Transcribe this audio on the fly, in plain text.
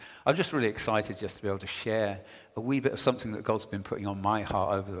I'm just really excited just to be able to share a wee bit of something that God's been putting on my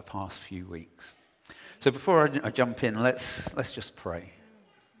heart over the past few weeks. So before I jump in, let's just pray.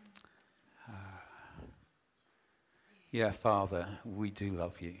 Yeah, Father, we do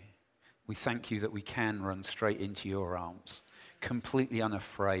love you. We thank you that we can run straight into your arms, completely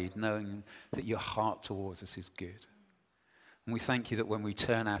unafraid, knowing that your heart towards us is good. And we thank you that when we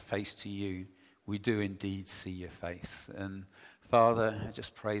turn our face to you, we do indeed see your face. And Father, I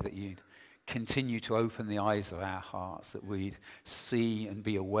just pray that you'd continue to open the eyes of our hearts, that we'd see and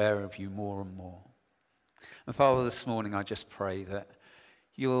be aware of you more and more. And Father, this morning I just pray that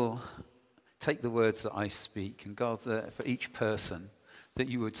you'll take the words that I speak, and God, that for each person, that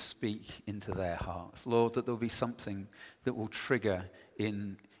you would speak into their hearts. Lord, that there'll be something that will trigger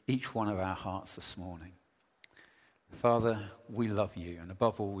in each one of our hearts this morning. Father, we love you, and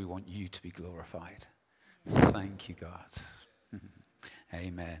above all, we want you to be glorified. Thank you, God.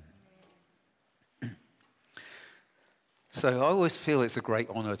 Amen. So I always feel it's a great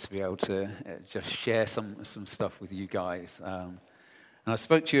honor to be able to just share some stuff with you guys. And I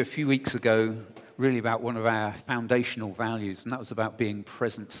spoke to you a few weeks ago really about one of our foundational values, and that was about being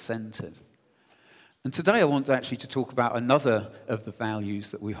present-centered. And today I want actually to talk about another of the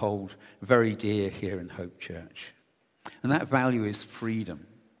values that we hold very dear here in Hope Church. And that value is freedom.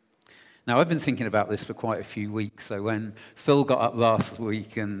 Now, I've been thinking about this for quite a few weeks. So when Phil got up last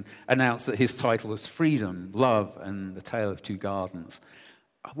week and announced that his title was Freedom, Love, and the Tale of Two Gardens,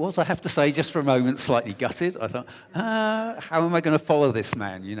 I was, I have to say, just for a moment, slightly gutted. I thought, how am I going to follow this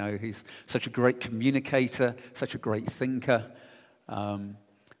man? You know, he's such a great communicator, such a great thinker.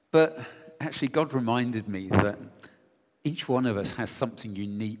 But actually, God reminded me that each one of us has something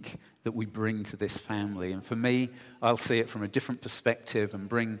unique that we bring to this family. And for me, I'll see it from a different perspective and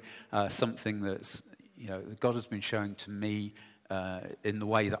bring something that's, you know, that God has been showing to me in the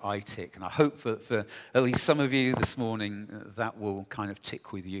way that I tick. And I hope for at least some of you this morning, that will kind of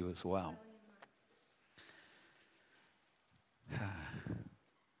tick with you as well.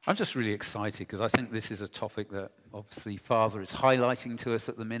 I'm just really excited because I think this is a topic that obviously Father is highlighting to us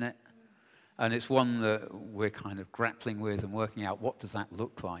at the minute. And it's one that we're kind of grappling with and working out what does that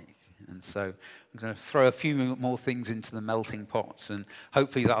look like. And so I'm going to throw a few more things into the melting pot, and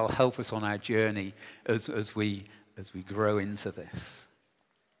hopefully that'll help us on our journey as we grow into this.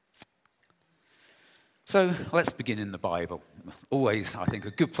 So let's begin in the Bible. Always, I think,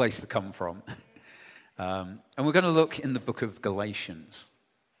 a good place to come from. And we're going to look in the book of Galatians.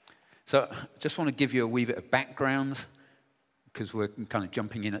 So I just want to give you a wee bit of background because we're kind of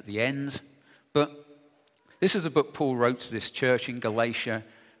jumping in at the end. But this is a book Paul wrote to this church in Galatia.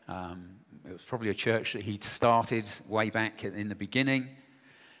 It was probably a church that he'd started way back in the beginning.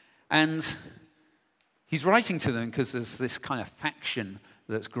 And he's writing to them because there's this kind of faction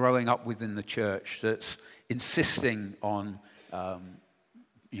that's growing up within the church that's insisting on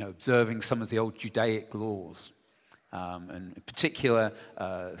observing some of the old Judaic laws. And in particular,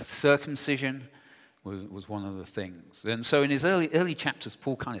 circumcision was one of the things. And so in his early chapters,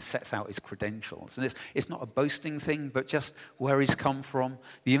 Paul kind of sets out his credentials. And it's not a boasting thing, but just where he's come from,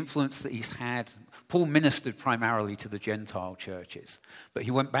 the influence that he's had. Paul ministered primarily to the Gentile churches, but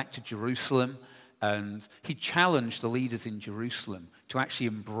he went back to Jerusalem and he challenged the leaders in Jerusalem to actually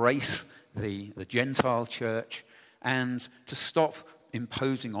embrace the Gentile church and to stop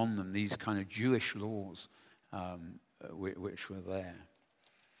imposing on them these kind of Jewish laws which were there.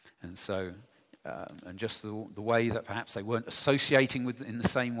 And so and just the way that perhaps they weren't associating with in the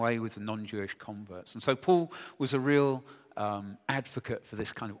same way with the non-Jewish converts. And so Paul was a real advocate for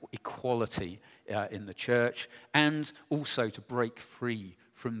this kind of equality in the church, and also to break free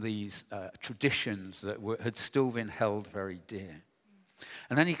from these traditions that had still been held very dear.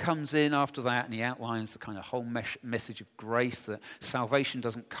 And then he comes in after that and he outlines the kind of whole message of grace, that salvation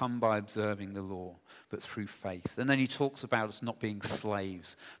doesn't come by observing the law, but through faith. And then he talks about us not being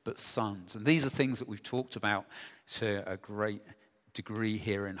slaves, but sons. And these are things that we've talked about to a great degree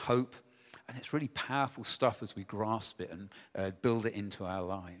here in Hope. And it's really powerful stuff as we grasp it and build it into our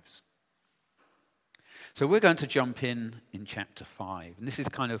lives. So we're going to jump in chapter 5. And this is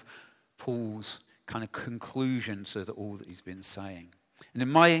kind of Paul's kind of conclusion to all that he's been saying. And in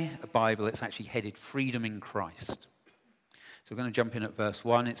my Bible, it's actually headed Freedom in Christ. So we're going to jump in at verse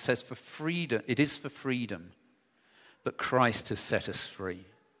 1. It says, "For freedom, it is for freedom that Christ has set us free.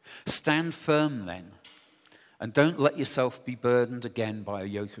 Stand firm then, and don't let yourself be burdened again by a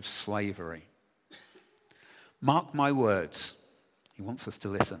yoke of slavery. Mark my words." He wants us to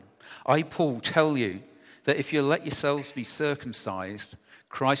listen. "I, Paul, tell you that if you let yourselves be circumcised,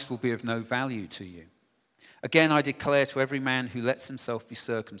 Christ will be of no value to you. Again, I declare to every man who lets himself be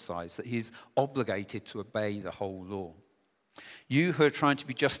circumcised that he is obligated to obey the whole law. You who are trying to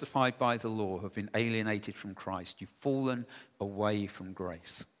be justified by the law have been alienated from Christ. You've fallen away from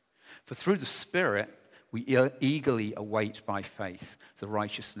grace. For through the Spirit, we eagerly await by faith the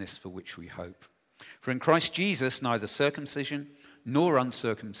righteousness for which we hope. For in Christ Jesus, neither circumcision nor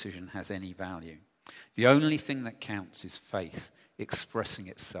uncircumcision has any value. The only thing that counts is faith expressing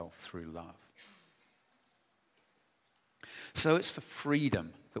itself through love. So it's for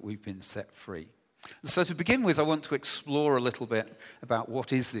freedom that we've been set free. And so to begin with, I want to explore a little bit about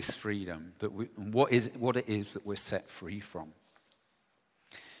what is this freedom and what it is that we're set free from.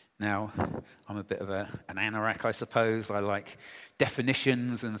 Now, I'm a bit of an anorak, I suppose. I like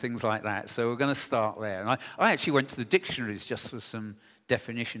definitions and things like that. So we're going to start there. And I actually went to the dictionaries just for some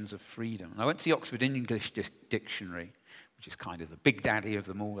definitions of freedom. And I went to the Oxford English Dictionary, which is kind of the big daddy of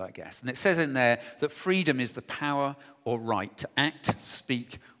them all, I guess. And it says in there that freedom is the power or right to act,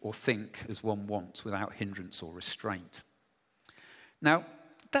 speak, or think as one wants without hindrance or restraint. Now,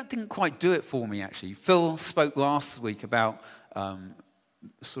 that didn't quite do it for me, actually. Phil spoke last week about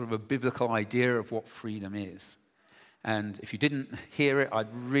sort of a biblical idea of what freedom is. And if you didn't hear it,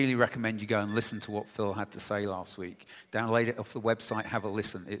 I'd really recommend you go and listen to what Phil had to say last week. Download it off the website, have a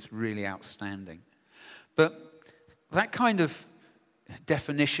listen. It's really outstanding. But that kind of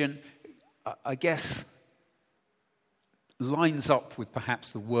definition, I guess, lines up with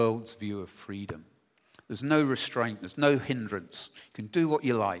perhaps the world's view of freedom. There's no restraint, there's no hindrance. You can do what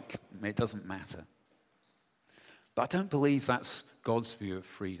you like, it doesn't matter. But I don't believe that's God's view of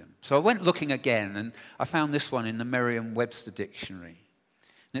freedom. So I went looking again, and I found this one in the Merriam-Webster dictionary.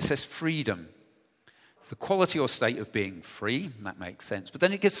 And it says freedom, the quality or state of being free, and that makes sense. But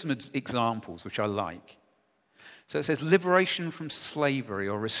then it gives some examples, which I like. So it says liberation from slavery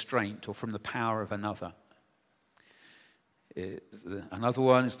or restraint or from the power of another. Another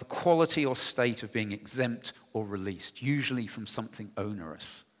one is the quality or state of being exempt or released, usually from something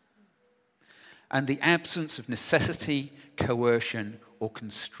onerous. And the absence of necessity, coercion, or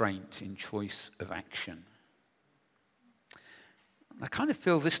constraint in choice of action. I kind of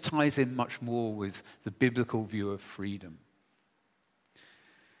feel this ties in much more with the biblical view of freedom.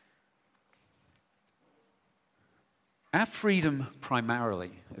 Our freedom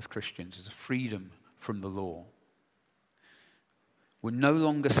primarily as Christians is a freedom from the law. We're no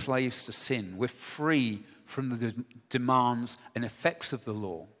longer slaves to sin. We're free from the demands and effects of the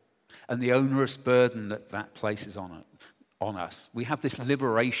law and the onerous burden that places on us. We have this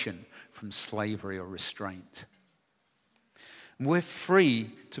liberation from slavery or restraint. And we're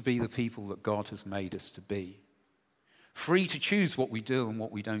free to be the people that God has made us to be. Free to choose what we do and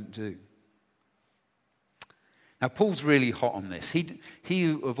what we don't do. Now, Paul's really hot on this.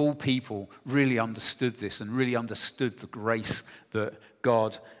 He of all people, really understood this and really understood the grace that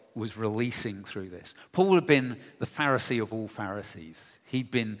God was releasing through this. Paul had been the Pharisee of all Pharisees. He'd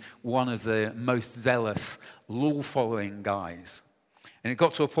been one of the most zealous, law-following guys. And it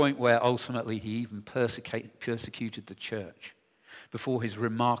got to a point where ultimately he even persecuted the church before his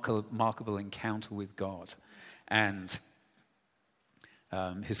remarkable encounter with God and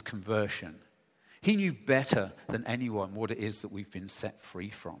his conversion. He knew better than anyone what it is that we've been set free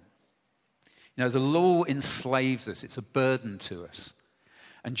from. You know, the law enslaves us. It's a burden to us.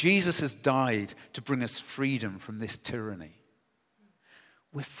 And Jesus has died to bring us freedom from this tyranny.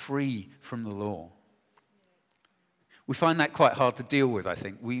 We're free from the law. We find that quite hard to deal with, I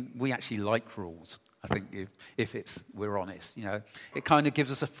think. We actually like rules, I think, if we're honest. You know, it kind of gives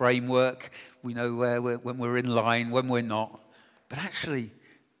us a framework. We know when we're in line, when we're not. But actually,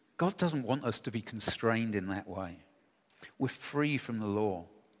 God doesn't want us to be constrained in that way. We're free from the law.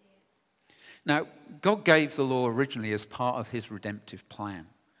 Now, God gave the law originally as part of his redemptive plan.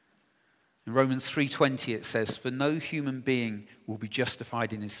 In Romans 3:20 it says, "For no human being will be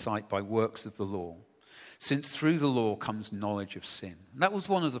justified in his sight by works of the law, since through the law comes knowledge of sin." And that was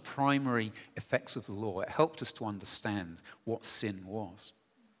one of the primary effects of the law. It helped us to understand what sin was.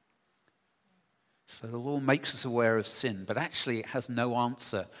 So the law makes us aware of sin, but actually it has no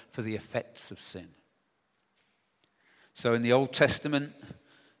answer for the effects of sin. So in the Old Testament,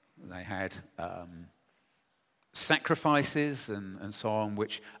 they had sacrifices and so on,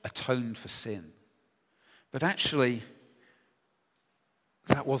 which atoned for sin. But actually,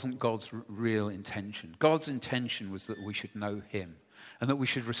 that wasn't God's real intention. God's intention was that we should know him and that we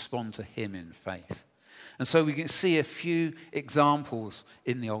should respond to him in faith. And so we can see a few examples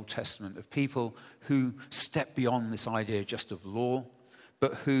in the Old Testament of people who stepped beyond this idea just of law,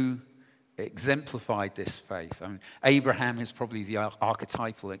 but who exemplified this faith. I mean, Abraham is probably the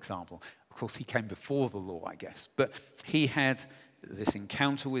archetypal example. Of course, he came before the law, I guess. But he had this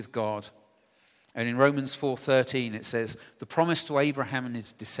encounter with God. And in Romans 4:13 it says, the promise to Abraham and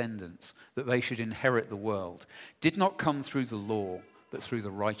his descendants that they should inherit the world did not come through the law, but through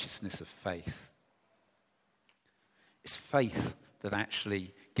the righteousness of faith. It's faith that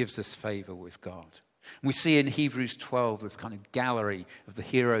actually gives us favor with God. And we see in Hebrews 12 this kind of gallery of the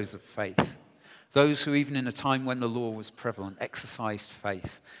heroes of faith. Those who, even in a time when the law was prevalent, exercised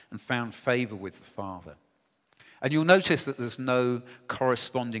faith and found favor with the Father. And you'll notice that there's no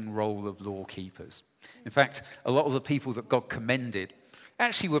corresponding role of law keepers. In fact, a lot of the people that God commended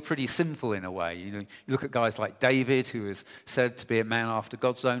actually were pretty simple in a way. You look at guys like David, who is said to be a man after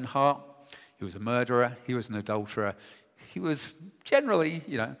God's own heart. He was a murderer. He was an adulterer. He was generally,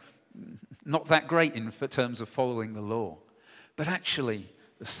 not that great in terms of following the law. But actually,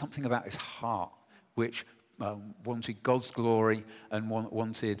 there's something about his heart which wanted God's glory and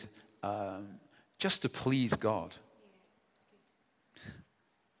wanted just to please God.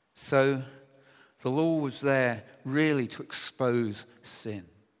 So the law was there really to expose sin.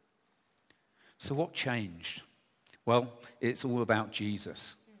 So what changed? Well, it's all about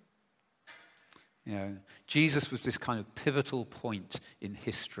Jesus. Jesus was this kind of pivotal point in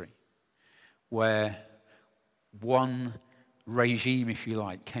history where one regime, if you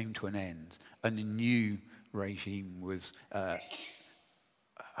like, came to an end and a new regime was,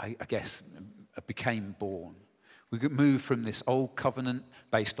 became born. We could move from this old covenant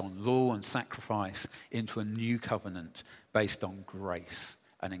based on law and sacrifice into a new covenant based on grace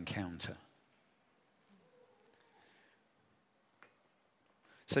and encounter.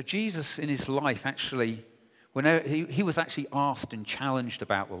 So Jesus in his life actually, whenever he was actually asked and challenged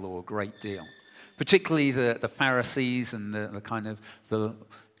about the law a great deal, particularly the Pharisees and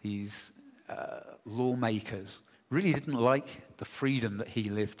these lawmakers really didn't like the freedom that he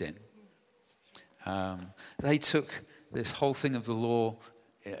lived in. They took this whole thing of the law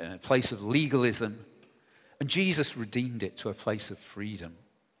in a place of legalism, and Jesus redeemed it to a place of freedom.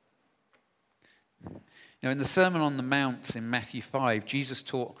 In the Sermon on the Mount in Matthew 5, Jesus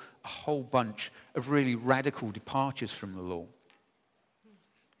taught a whole bunch of really radical departures from the law.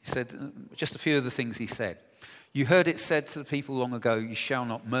 He said, just a few of the things he said. You heard it said to the people long ago, you shall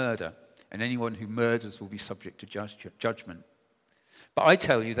not murder, and anyone who murders will be subject to judgment. But I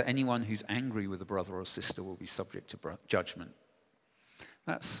tell you that anyone who's angry with a brother or sister will be subject to judgment.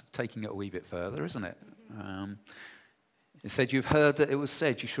 That's taking it a wee bit further, isn't it? It said, you've heard that it was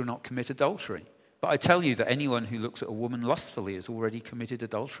said, you shall not commit adultery. But I tell you that anyone who looks at a woman lustfully has already committed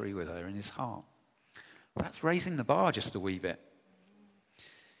adultery with her in his heart. That's raising the bar just a wee bit.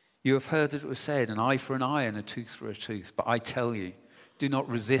 You have heard that it was said, an eye for an eye and a tooth for a tooth. But I tell you, do not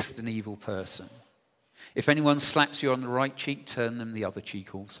resist an evil person. If anyone slaps you on the right cheek, turn them the other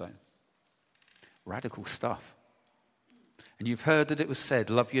cheek also. Radical stuff. And you've heard that it was said,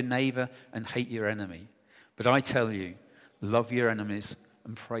 love your neighbor and hate your enemy. But I tell you, love your enemies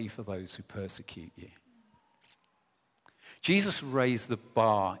and pray for those who persecute you. Jesus raised the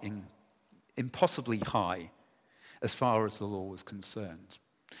bar impossibly high as far as the law was concerned.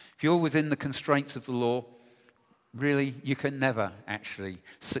 If you're within the constraints of the law, really, you can never actually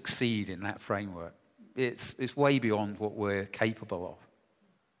succeed in that framework. It's way beyond what we're capable of.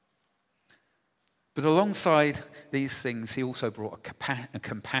 But alongside these things, he also brought a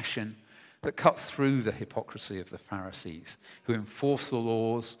compassion that cut through the hypocrisy of the Pharisees, who enforced the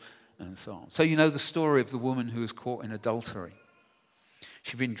laws and so on. So you know the story of the woman who was caught in adultery.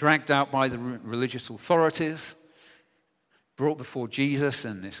 She'd been dragged out by the religious authorities, brought before Jesus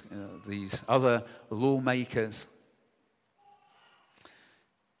and these other lawmakers.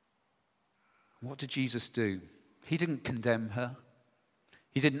 What did Jesus do? He didn't condemn her.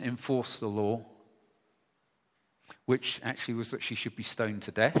 He didn't enforce the law, which actually was that she should be stoned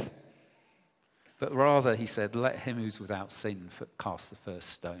to death. But rather, he said, let him who's without sin cast the first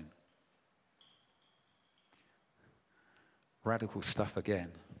stone. Radical stuff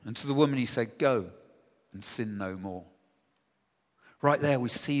again. And to the woman he said, go and sin no more. Right there we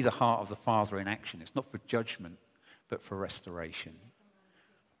see the heart of the Father in action. It's not for judgment, but for restoration.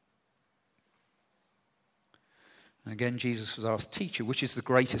 And again, Jesus was asked, teacher, which is the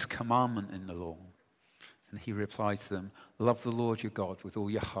greatest commandment in the law? And he replied to them, love the Lord your God with all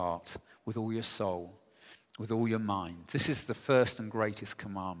your heart, with all your soul, with all your mind. This is the first and greatest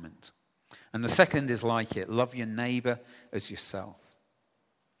commandment. And the second is like it, love your neighbor as yourself.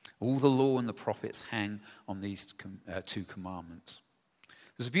 All the law and the prophets hang on these two commandments.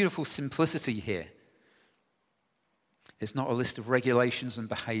 There's a beautiful simplicity here. It's not a list of regulations and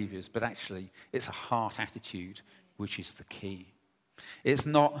behaviors, but actually it's a heart attitude which is the key. It's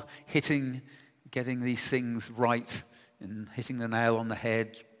not getting these things right and hitting the nail on the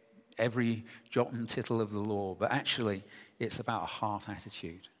head, every jot and tittle of the law, but actually it's about a heart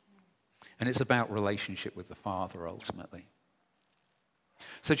attitude. And it's about relationship with the Father ultimately.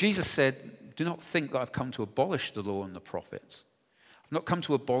 So Jesus said, do not think that I've come to abolish the law and the prophets. I've not come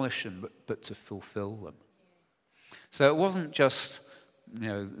to abolish them, but to fulfill them. So it wasn't just,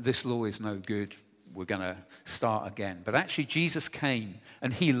 this law is no good, we're going to start again. But actually Jesus came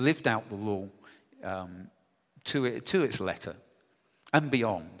and he lived out the law to its letter and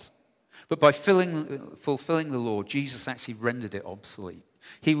beyond. But by fulfilling the law, Jesus actually rendered it obsolete.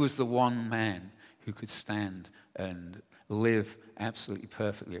 He was the one man who could stand and live absolutely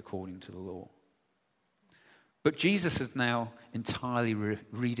perfectly according to the law. But Jesus has now entirely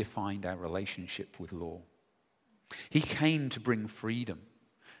redefined our relationship with law. He came to bring freedom.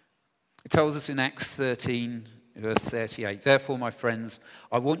 It tells us in Acts 13, verse 38, therefore, my friends,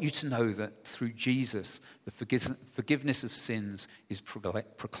 I want you to know that through Jesus, the forgiveness of sins is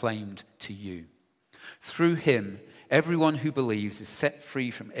proclaimed to you. Through him, everyone who believes is set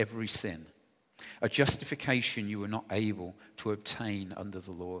free from every sin, a justification you were not able to obtain under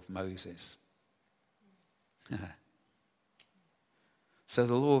the law of Moses. So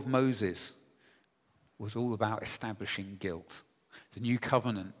the law of Moses was all about establishing guilt. The new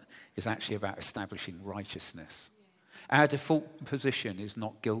covenant is actually about establishing righteousness. Our default position is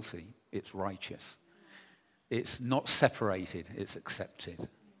not guilty, it's righteous. It's not separated, it's accepted.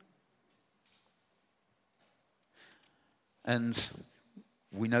 And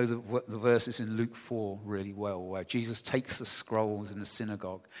we know the verses in Luke 4 really well, where Jesus takes the scrolls in the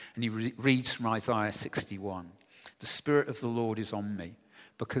synagogue and he reads from Isaiah 61. The Spirit of the Lord is on me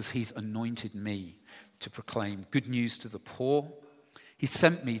because he's anointed me to proclaim good news to the poor. He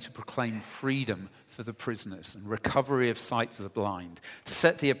sent me to proclaim freedom for the prisoners and recovery of sight for the blind, to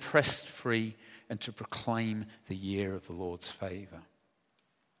set the oppressed free and to proclaim the year of the Lord's favor.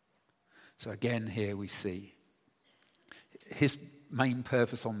 So again, here we see his main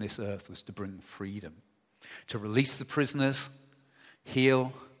purpose on this earth was to bring freedom, to release the prisoners,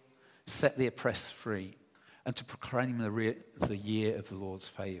 heal, set the oppressed free, and to proclaim the year of the Lord's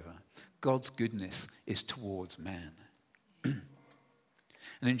favor. God's goodness is towards man.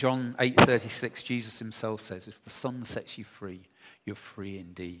 And in John 8:36, Jesus himself says, if the Son sets you free, you're free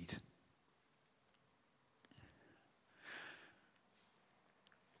indeed.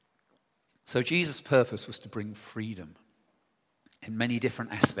 So Jesus' purpose was to bring freedom in many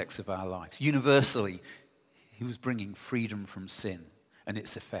different aspects of our lives. Universally, he was bringing freedom from sin and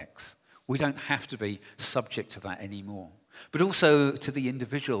its effects. We don't have to be subject to that anymore. But also to the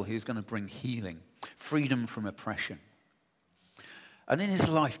individual who's going to bring healing, freedom from oppression. And in his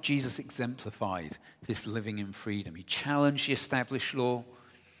life, Jesus exemplified this living in freedom. He challenged the established law,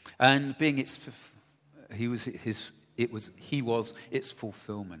 and being its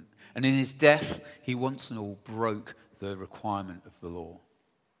fulfillment. And in his death, he once and all broke the requirement of the law.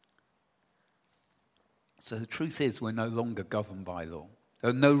 So the truth is, we're no longer governed by law. There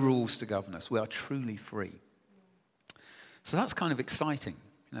are no rules to govern us. We are truly free. So that's kind of exciting.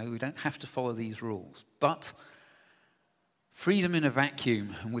 We don't have to follow these rules. But freedom in a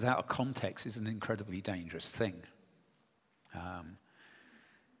vacuum and without a context is an incredibly dangerous thing.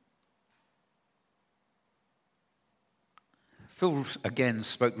 Phil, again,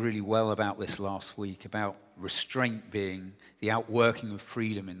 spoke really well about this last week, about restraint being the outworking of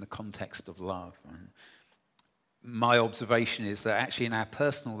freedom in the context of love. And my observation is that actually in our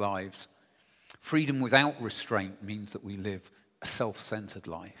personal lives, freedom without restraint means that we live a self-centered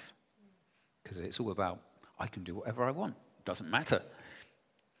life. Because it's all about, I can do whatever I want. It doesn't matter.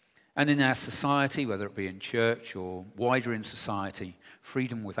 And in our society, whether it be in church or wider in society,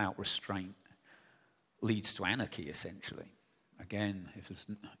 freedom without restraint leads to anarchy, essentially. Again, if there's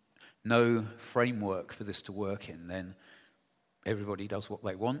no framework for this to work in, then everybody does what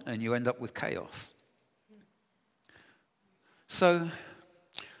they want and you end up with chaos. So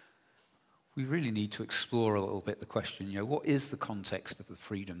we really need to explore a little bit the question, what is the context of the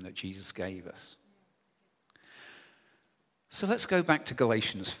freedom that Jesus gave us? So let's go back to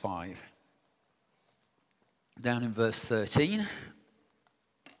Galatians 5. Down in verse 13.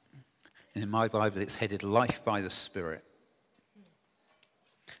 And in my Bible, it's headed Life by the Spirit.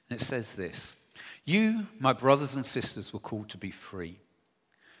 And it says this: you, my brothers and sisters, were called to be free.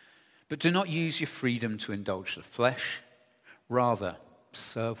 But do not use your freedom to indulge the flesh. Rather,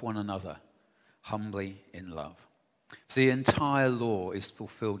 serve one another humbly in love. For the entire law is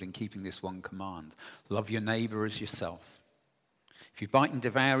fulfilled in keeping this one command: love your neighbor as yourself. If you bite and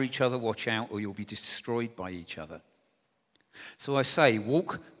devour each other, watch out, or you'll be destroyed by each other. So I say,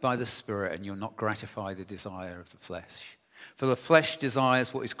 walk by the Spirit, and you'll not gratify the desire of the flesh. For the flesh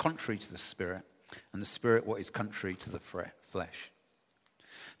desires what is contrary to the Spirit, and the Spirit what is contrary to the flesh.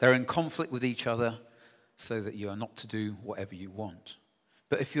 They're in conflict with each other, so that you are not to do whatever you want.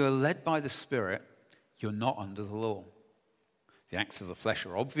 But if you are led by the Spirit, you're not under the law. The acts of the flesh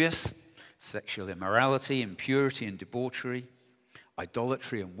are obvious: sexual immorality, impurity and debauchery,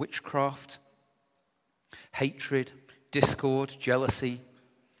 idolatry and witchcraft, hatred, discord, jealousy,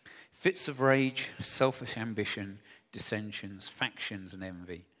 fits of rage, selfish ambition, dissensions, factions and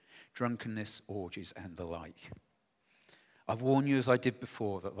envy, drunkenness, orgies and the like. I warn you, as I did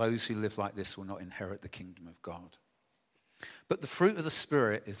before, that those who live like this will not inherit the kingdom of God. But the fruit of the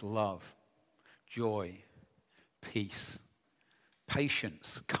Spirit is love, joy, peace,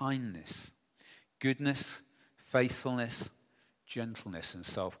 patience, kindness, goodness, faithfulness, gentleness, and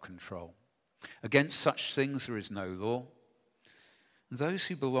self-control. Against such things there is no law. And those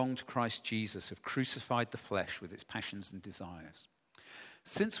who belong to Christ Jesus have crucified the flesh with its passions and desires.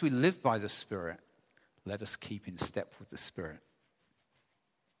 Since we live by the Spirit, let us keep in step with the Spirit.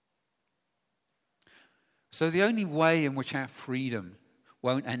 So the only way in which our freedom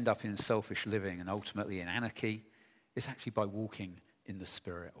won't end up in selfish living and ultimately in anarchy is actually by walking in the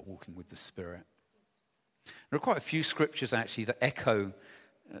Spirit, or walking with the Spirit. There are quite a few scriptures actually that echo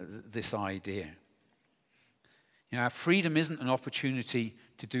this idea. You know, our freedom isn't an opportunity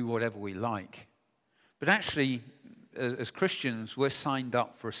to do whatever we like, but actually, as Christians, we're signed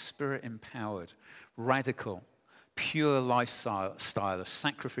up for a Spirit-empowered, radical, pure lifestyle of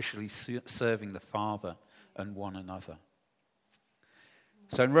sacrificially serving the Father and one another.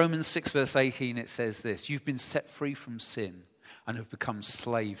 So in Romans 6 verse 18 it says this: you've been set free from sin and have become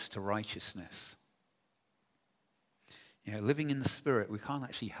slaves to righteousness. You know, living in the Spirit, we can't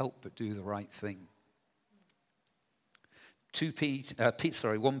actually help but do the right thing. 1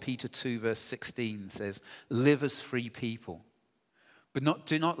 Peter 2 verse 16 says, live as free people, but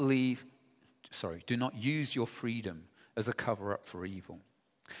do not use your freedom as a cover-up for evil.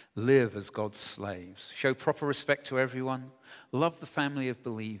 Live as God's slaves. Show proper respect to everyone. Love the family of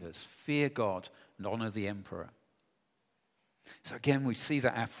believers. Fear God and honor the emperor. So again, we see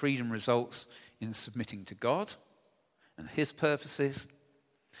that our freedom results in submitting to God and his purposes,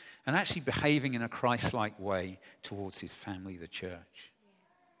 and actually behaving in a Christ-like way towards his family, the church.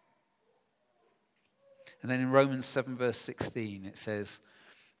 And then in Romans 7 verse 16 it says,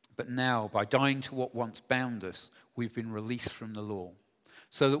 but now, by dying to what once bound us, we've been released from the law,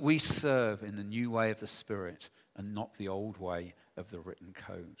 so that we serve in the new way of the Spirit and not the old way of the written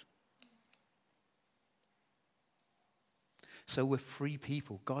code. So we're free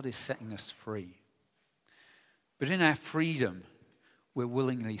people. God is setting us free. But in our freedom, we're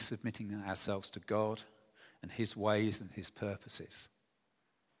willingly submitting ourselves to God and his ways and his purposes.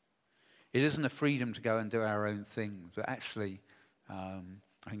 It isn't a freedom to go and do our own thing, but actually, I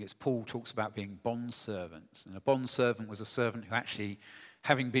think it's Paul talks about being bondservants. And a bondservant was a servant who actually,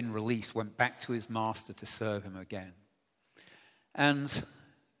 having been released, went back to his master to serve him again. And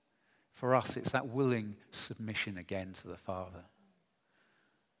for us, it's that willing submission again to the Father.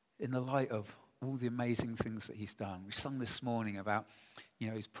 In the light of all the amazing things that he's done. We sung this morning about,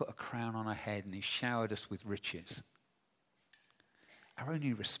 he's put a crown on our head and he's showered us with riches. Our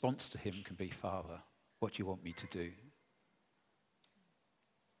only response to him can be, Father, what do you want me to do?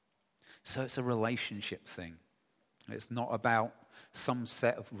 So it's a relationship thing. It's not about some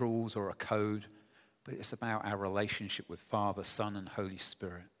set of rules or a code, but it's about our relationship with Father, Son, and Holy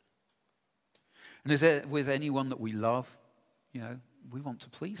Spirit. And is it with anyone that we love? We want to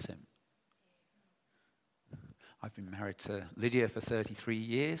please him. I've been married to Lydia for 33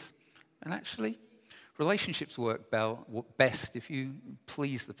 years, and actually, relationships work best if you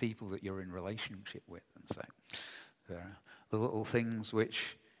please the people that you're in relationship with. And so there are the little things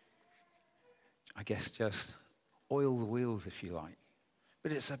which, I guess, just oil the wheels, if you like.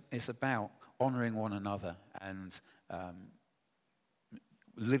 But it's about honoring one another and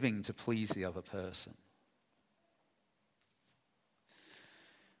living to please the other person.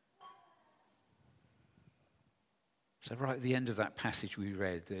 So right at the end of that passage we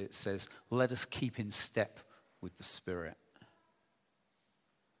read, it says, let us keep in step with the Spirit.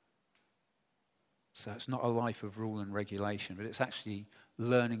 So it's not a life of rule and regulation, but it's actually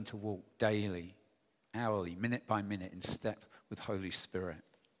learning to walk daily, hourly, minute by minute in step with Holy Spirit.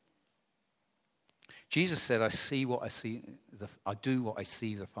 Jesus said, I do what I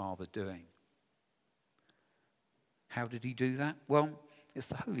see the Father doing. How did he do that? Well, it's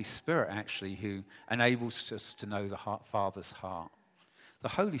the Holy Spirit, actually, who enables us to know the Father's heart. The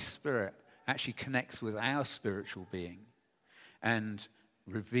Holy Spirit actually connects with our spiritual being and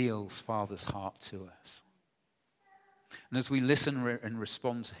reveals Father's heart to us. And as we listen and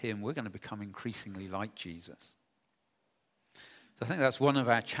respond to him, we're going to become increasingly like Jesus. So I think that's one of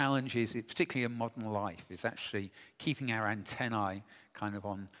our challenges, particularly in modern life, is actually keeping our antennae kind of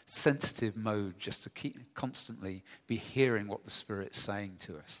on sensitive mode, just to constantly be hearing what the Spirit's saying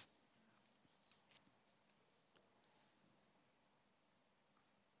to us.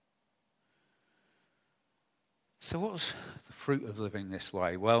 So what's the fruit of living this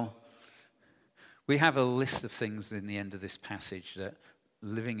way? Well, we have a list of things in the end of this passage that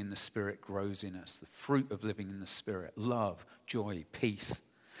living in the Spirit grows in us. The fruit of living in the Spirit: love, joy, peace,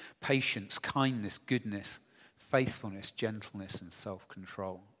 patience, kindness, goodness, faithfulness, gentleness, and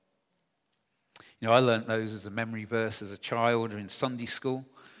self-control. You know, I learnt those as a memory verse as a child or in Sunday school.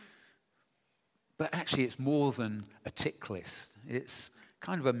 But actually it's more than a tick list. It's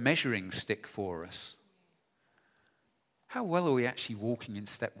kind of a measuring stick for us. How well are we actually walking in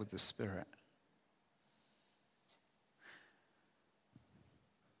step with the Spirit?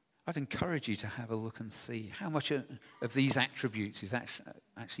 I'd encourage you to have a look and see how much of these attributes is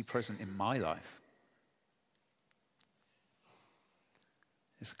actually present in my life.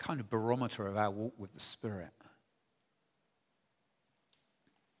 It's a kind of barometer of our walk with the Spirit.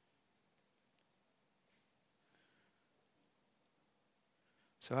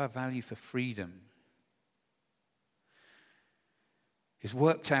 So our value for freedom is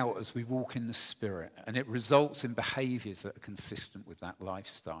worked out as we walk in the Spirit, and it results in behaviors that are consistent with that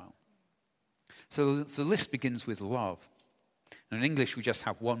lifestyle. So the list begins with love. And in English, we just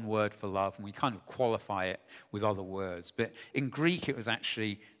have one word for love, and we kind of qualify it with other words. But in Greek, there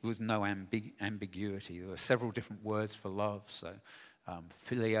was no ambiguity. There were several different words for love. So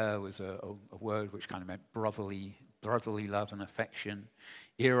philia was a word which kind of meant brotherly love and affection.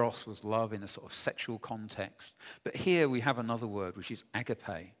 Eros was love in a sort of sexual context. But here we have another word, which is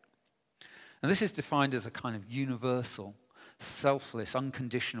agape. And this is defined as a kind of universal, selfless,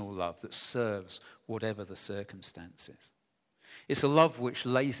 unconditional love that serves whatever the circumstances. It's a love which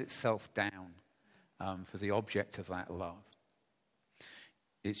lays itself down for the object of that love.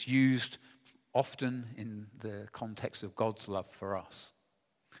 It's used often in the context of God's love for us.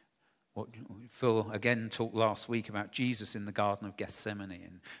 What Phil again talked last week about Jesus in the Garden of Gethsemane,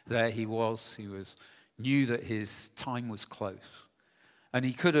 and there he knew that his time was close, and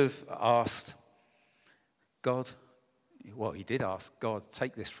he could have asked God. Well, he did ask God,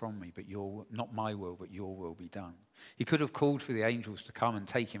 "Take this from me, but not my will, but your will be done." He could have called for the angels to come and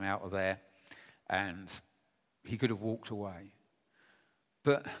take him out of there, and he could have walked away.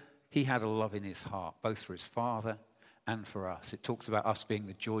 But he had a love in his heart, both for his Father and for us. It talks about us being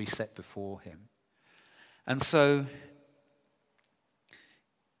the joy set before him. And so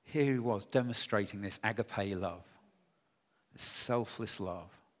here he was demonstrating this agape love, this selfless love.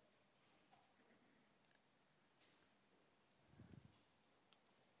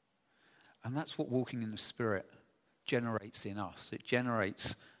 And that's what walking in the Spirit generates in us. It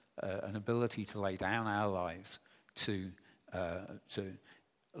generates an ability to lay down our lives to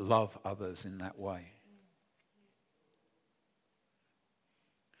love others in that way.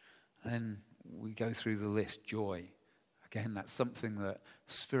 Then we go through the list. Joy. Again, that's something that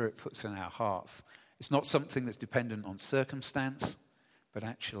Spirit puts in our hearts. It's not something that's dependent on circumstance, but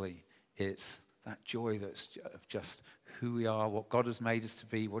actually it's that joy that's just who we are, what God has made us to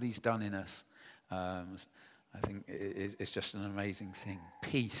be, what he's done in us. I think it's just an amazing thing.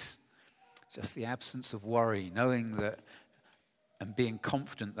 Peace. Just the absence of worry, knowing that and being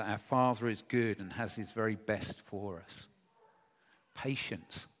confident that our Father is good and has his very best for us.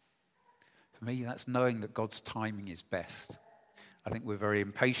 Patience. For me, that's knowing that God's timing is best. I think we're very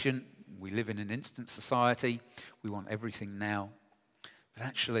impatient. We live in an instant society. We want everything now. But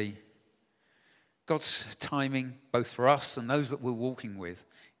actually, God's timing, both for us and those that we're walking with,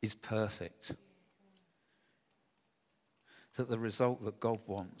 is perfect. That the result that God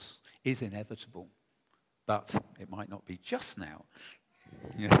wants is inevitable. But it might not be just now.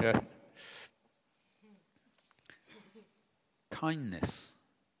 Yeah. Kindness.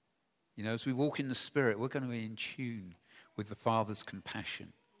 You know, as we walk in the Spirit, we're going to be in tune with the Father's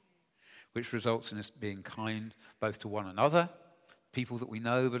compassion, which results in us being kind both to one another, people that we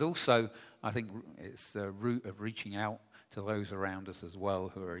know, but also, I think it's the root of reaching out to those around us as well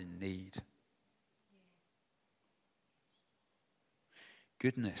who are in need.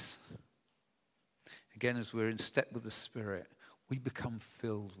 Goodness. Again, as we're in step with the Spirit, we become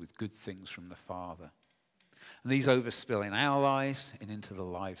filled with good things from the Father. And these overspill in our lives and into the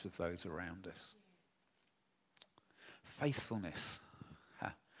lives of those around us. Faithfulness.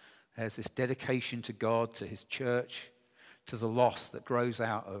 There's this dedication to God, to his church, to the loss that grows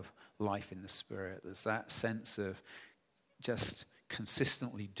out of life in the Spirit. There's that sense of just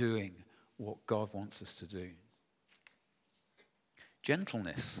consistently doing what God wants us to do.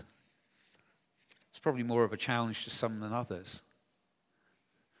 Gentleness. It's probably more of a challenge to some than others.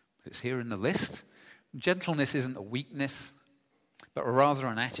 But it's here in the list. Gentleness isn't a weakness, but rather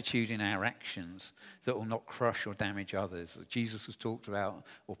an attitude in our actions that will not crush or damage others. Jesus was talked about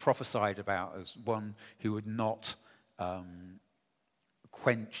or prophesied about as one who would not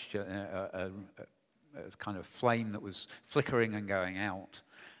quench a kind of flame that was flickering and going out.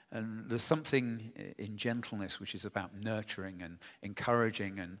 And there's something in gentleness which is about nurturing and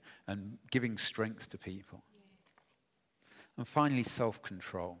encouraging and giving strength to people. And finally,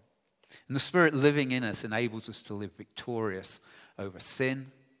 self-control. And the Spirit living in us enables us to live victorious over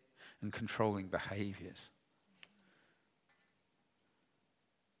sin and controlling behaviors.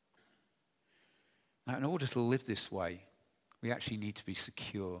 Now, in order to live this way, we actually need to be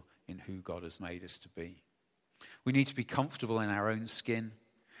secure in who God has made us to be. We need to be comfortable in our own skin,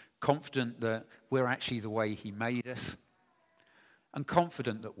 confident that we're actually the way He made us, and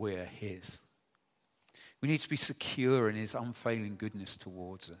confident that we're His. We need to be secure in His unfailing goodness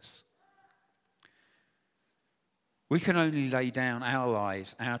towards us. We can only lay down our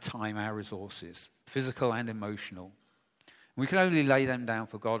lives, our time, our resources, physical and emotional. We can only lay them down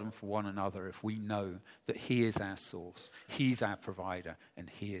for God and for one another if we know that He is our source, He's our provider, and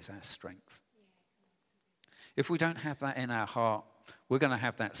He is our strength. If we don't have that in our heart, we're going to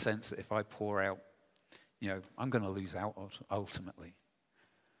have that sense that if I pour out, I'm going to lose out ultimately.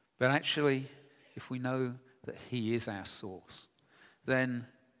 But actually, if we know that He is our source, then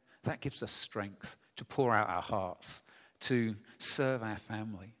that gives us strength to pour out our hearts, to serve our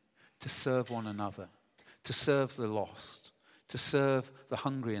family, to serve one another, to serve the lost, to serve the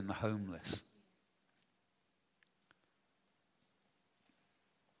hungry and the homeless.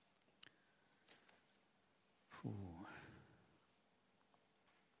 Ooh.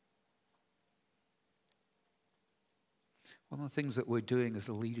 One of the things that we're doing as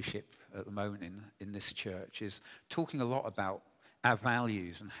a leadership at the moment in this church is talking a lot about our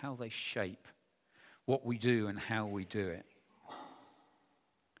values and how they shape what we do and how we do it.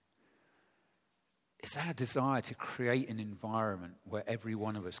 It's our desire to create an environment where every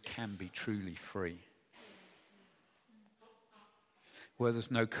one of us can be truly free. Where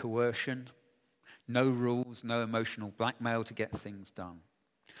there's no coercion, no rules, no emotional blackmail to get things done.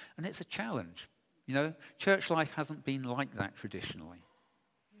 And it's a challenge. Church life hasn't been like that traditionally.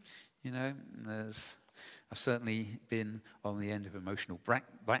 I've certainly been on the end of emotional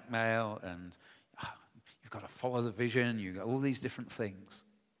blackmail, and you've got to follow the vision, you've got all these different things.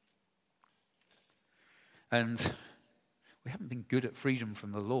 And we haven't been good at freedom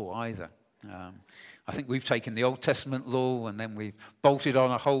from the law either. I think we've taken the Old Testament law and then we've bolted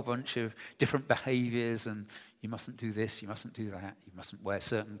on a whole bunch of different behaviors, and you mustn't do this, you mustn't do that, you mustn't wear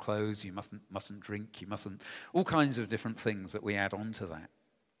certain clothes, you mustn't drink, you mustn't, all kinds of different things that we add on to that.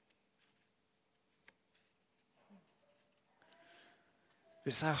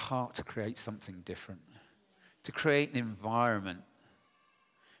 But it's our heart to create something different, to create an environment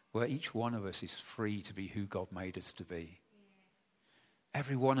where each one of us is free to be who God made us to be.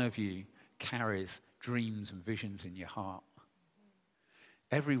 Every one of you carries dreams and visions in your heart.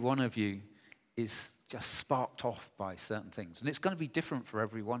 Every one of you is just sparked off by certain things. And it's going to be different for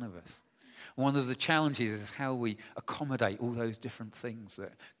every one of us. One of the challenges is how we accommodate all those different things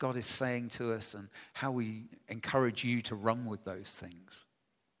that God is saying to us and how we encourage you to run with those things.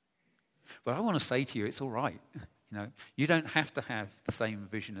 But I want to say to you, it's all right. You don't have to have the same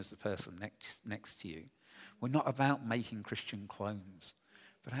vision as the person next to you. We're not about making Christian clones.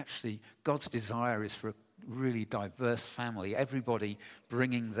 But actually, God's desire is for a really diverse family, everybody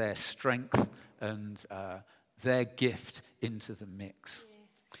bringing their strength and their gift into the mix.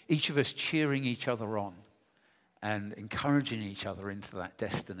 Yeah. Each of us cheering each other on and encouraging each other into that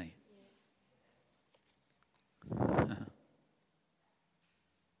destiny. Yeah.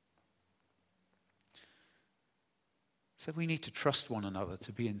 So we need to trust one another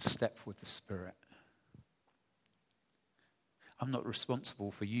to be in step with the Spirit. I'm not responsible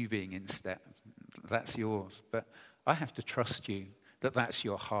for you being in step. That's yours. But I have to trust you that that's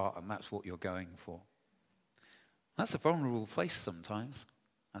your heart and that's what you're going for. That's a vulnerable place sometimes.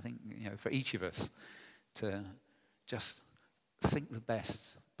 I think, for each of us to just think the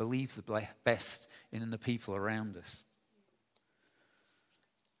best, believe the best in the people around us.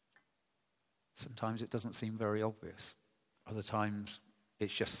 Sometimes it doesn't seem very obvious. Other times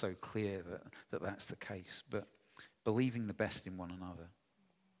it's just so clear that that's the case. But believing the best in one another.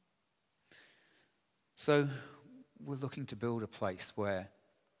 So we're looking to build a place where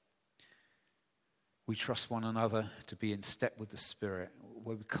we trust one another to be in step with the Spirit,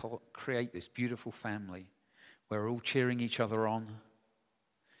 where we create this beautiful family, where we're all cheering each other on,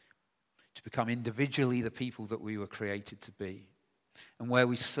 to become individually the people that we were created to be, and where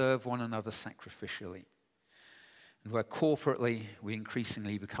we serve one another sacrificially, and where corporately we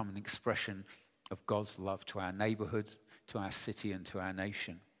increasingly become an expression of God's love to our neighborhood, to our city, and to our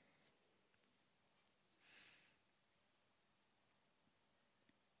nation.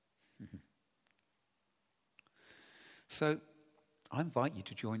 So I invite you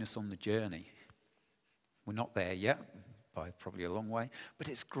to join us on the journey. We're not there yet, by probably a long way, but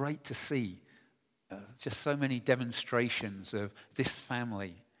it's great to see just so many demonstrations of this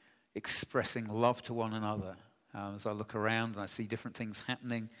family expressing love to one another. As I look around and I see different things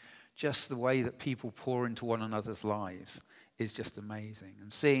happening, just the way that people pour into one another's lives is just amazing.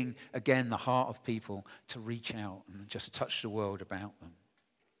 And seeing, again, the heart of people to reach out and just touch the world about them.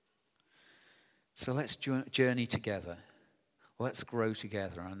 So let's journey together. Let's grow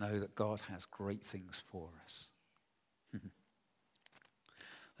together. I know that God has great things for us.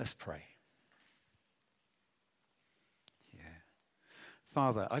 Let's pray. Yeah.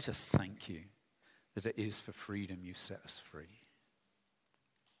 Father, I just thank you that it is for freedom you set us free.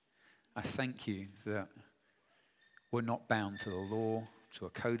 I thank you that we're not bound to the law, to a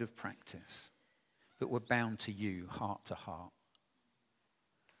code of practice, but we're bound to you, heart to heart.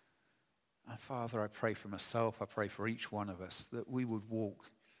 And Father, I pray for myself, I pray for each one of us, that we would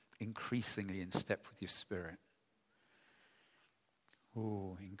walk increasingly in step with your Spirit.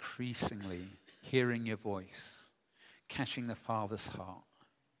 Oh, increasingly hearing your voice, catching the Father's heart.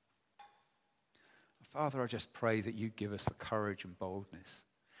 Father, I just pray that you give us the courage and boldness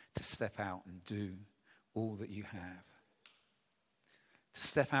to step out and do all that you have. To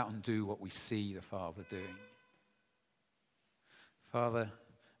step out and do what we see the Father doing. Father,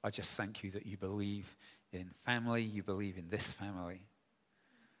 I just thank you that you believe in family, you believe in this family.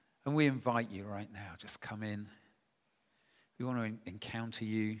 And we invite you right now, just come in. We want to encounter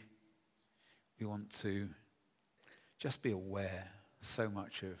you. We want to just be aware so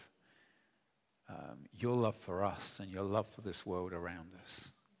much of your love for us and your love for this world around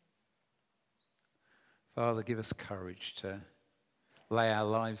us. Father, give us courage to lay our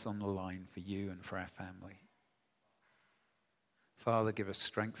lives on the line for you and for our family. Father, give us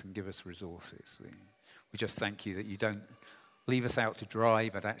strength and give us resources. We just thank you that you don't leave us out to dry,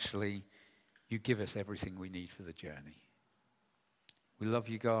 but actually you give us everything we need for the journey. We love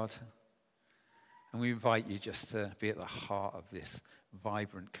you, God, and we invite you just to be at the heart of this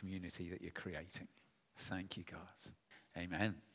vibrant community that you're creating. Thank you, God. Amen.